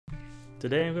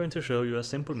Today I'm going to show you a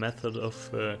simple method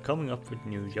of coming up with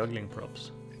new juggling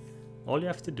props. All you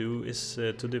have to do is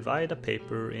to divide a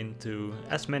paper into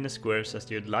as many squares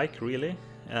as you'd like, really,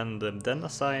 and then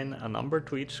assign a number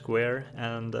to each square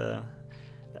and a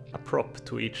prop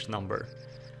to each number.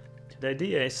 The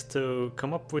idea is to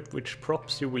come up with which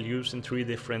props you will use in 3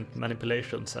 different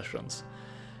manipulation sessions.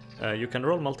 You can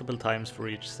roll multiple times for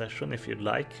each session if you'd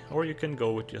like, or you can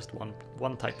go with just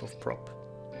one type of prop.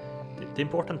 The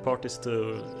important part is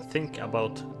to think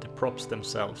about the props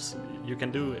themselves. You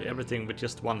can do everything with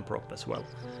just one prop as well.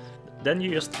 Then you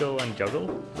just go and juggle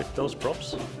with those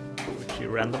props, which you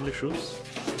randomly choose.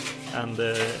 And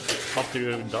after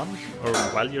you're done, or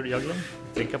while you're juggling,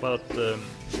 think about the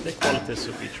qualities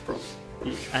of each prop.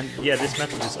 And yeah, this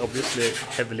method is obviously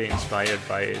heavily inspired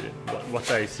by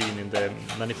what I've seen in the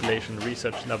Manipulation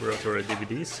Research Laboratory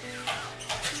DVDs.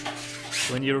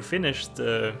 When you're finished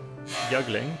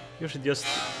juggling, you should just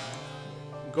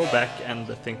go back and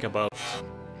think about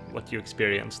what you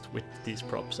experienced with these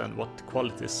props and what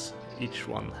qualities each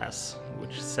one has,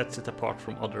 which sets it apart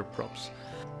from other props.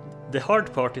 The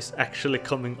hard part is actually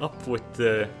coming up with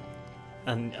a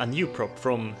new prop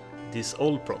from these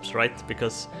old props, right?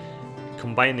 Because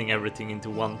combining everything into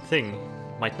one thing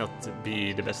might not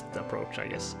be the best approach, I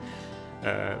guess.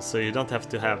 So you don't have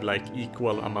to have like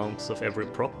equal amounts of every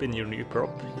prop in your new prop.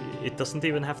 It doesn't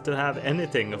even have to have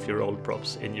anything of your old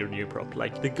props in your new prop.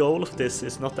 Like, the goal of this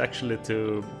is not actually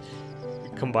to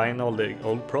combine all the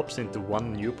old props into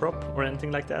one new prop or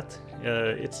anything like that.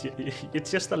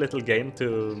 It's just a little game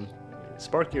to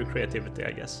spark your creativity,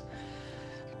 I guess.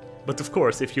 But of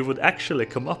course, if you would actually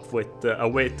come up with a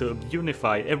way to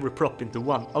unify every prop into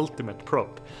one ultimate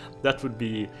prop, that would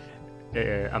be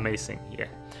amazing, yeah.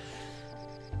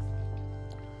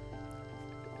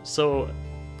 So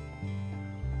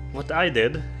what I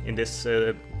did in this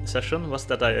session was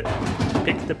that I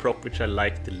picked the prop which I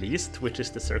liked the least, which is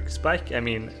the circus bike. I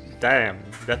mean, damn,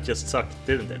 that just sucked,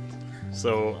 didn't it?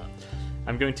 So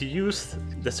I'm going to use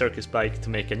the circus bike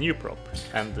to make a new prop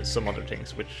and some other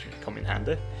things which come in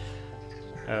handy.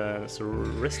 So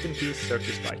rest in peace,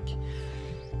 circus bike.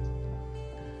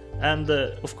 And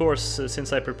of course,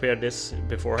 since I prepared this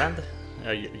beforehand,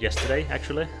 yesterday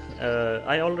actually,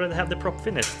 I already have the prop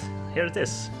finished. Here it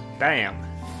is. Bam!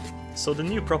 So the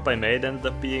new prop I made ended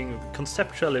up being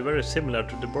conceptually very similar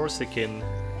to the Borsikin,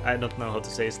 I don't know how to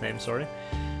say his name, sorry,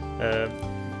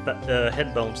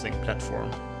 head bouncing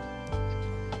platform.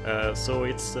 So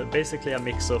it's basically a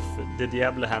mix of the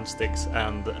Diablo handsticks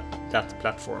and that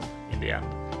platform in the end.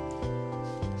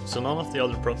 So none of the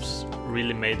other props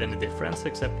really made any difference,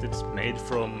 except it's made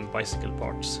from bicycle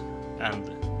parts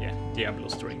and, yeah, Diablo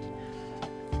string.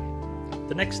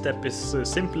 The next step is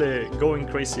simply going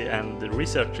crazy and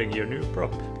researching your new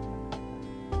prop.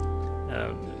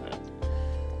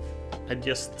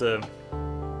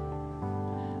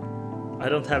 I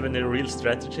don't have any real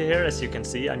strategy here, as you can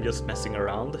see. I'm just messing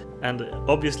around. And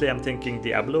obviously I'm thinking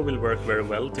Diablo will work very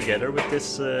well together with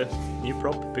this new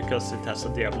prop, because it has a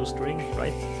Diablo string,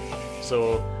 right?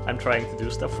 So I'm trying to do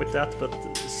stuff with that, but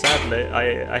sadly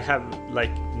I have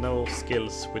like no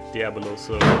skills with Diablo,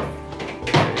 so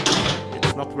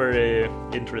it's not very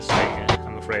interesting,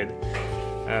 I'm afraid.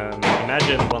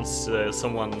 Imagine once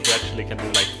someone who actually can do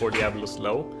like 4 Diablos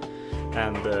low,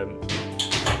 and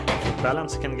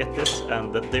Balance can get this,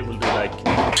 and that they will do like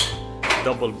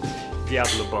double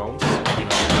Diablo bombs, you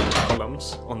know,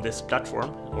 columns on this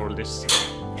platform, or this,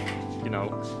 you know,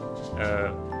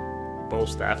 bow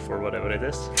staff or whatever it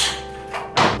is,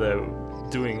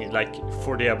 and doing like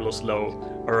 4 Diablos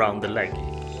low around the leg.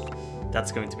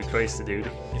 That's going to be crazy, dude.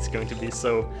 It's going to be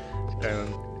so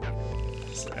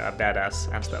badass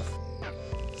and stuff.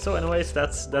 So anyways,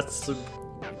 that's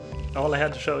all I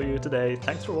had to show you today.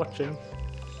 Thanks for watching.